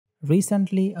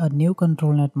Recently, a new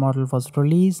ControlNet model was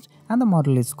released, and the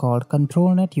model is called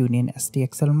ControlNet Union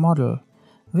SDXL Model,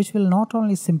 which will not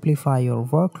only simplify your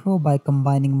workflow by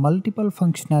combining multiple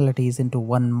functionalities into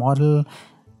one model,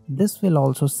 this will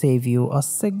also save you a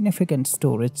significant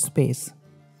storage space.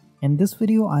 In this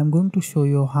video, I am going to show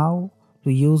you how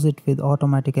to use it with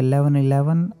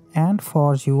Automatic1111 and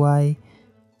ForgeUI.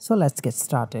 So let's get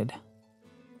started.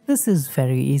 This is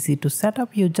very easy to set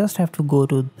up. You just have to go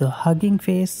to the Hugging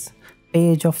Face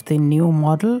page of the new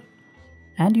model,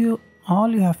 and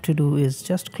all you have to do is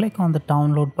just click on the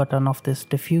download button of this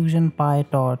diffusion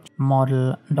PyTorch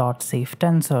model.safe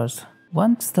tensors.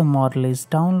 Once the model is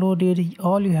downloaded,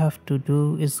 all you have to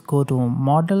do is go to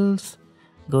models,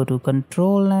 go to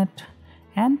ControlNet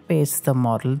and paste the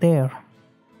model there.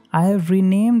 I have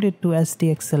renamed it to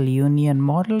SDXL Union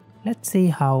Model. Let's see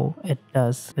how it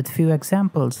does with few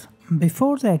examples.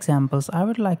 Before the examples, I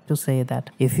would like to say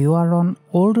that if you are on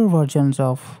older versions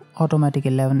of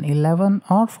Automatic1111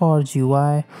 or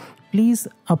ForgeUI, please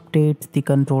update the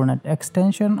ControlNet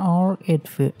extension or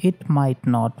it might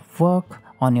not work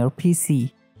on your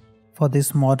PC. For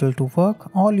this model to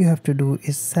work, all you have to do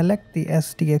is select the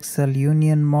SDXL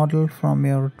Union model from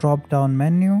your drop-down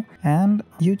menu, and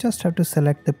you just have to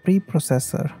select the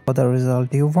preprocessor for the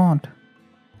result you want.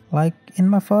 Like in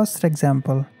my first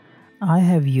example, I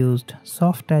have used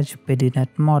Soft Edge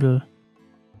BDNet model.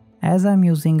 As I'm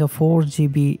using a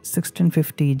 4GB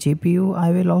 1650 GPU,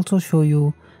 I will also show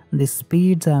you the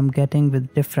speeds I'm getting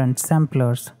with different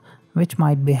samplers, which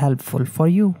might be helpful for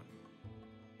you.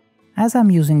 As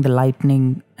I'm using the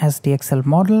Lightning SDXL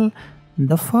model,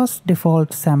 the first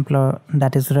default sampler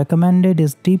that is recommended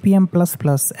is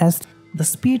DPM++SD. The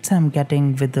speeds I'm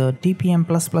getting with the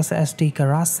DPM++SD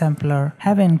Garage sampler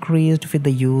have increased with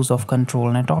the use of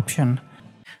ControlNet option.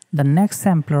 The next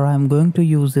sampler I'm going to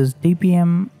use is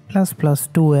DPM++2M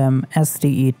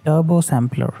SDE Turbo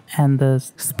sampler, and the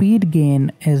speed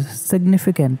gain is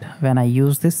significant when I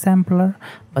use this sampler,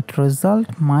 but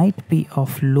result might be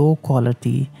of low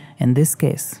quality in this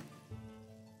case.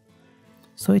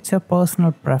 So it's your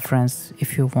personal preference.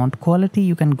 If you want quality,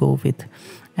 you can go with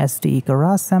SDE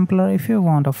Garage sampler. If you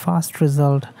want a fast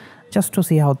result just to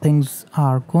see how things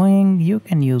are going, you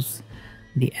can use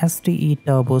the SDE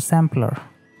Turbo sampler.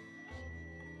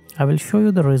 I will show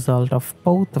you the result of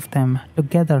both of them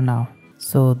together now.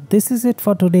 So this is it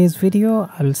for today's video.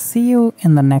 I will see you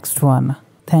in the next one.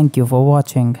 Thank you for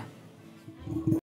watching.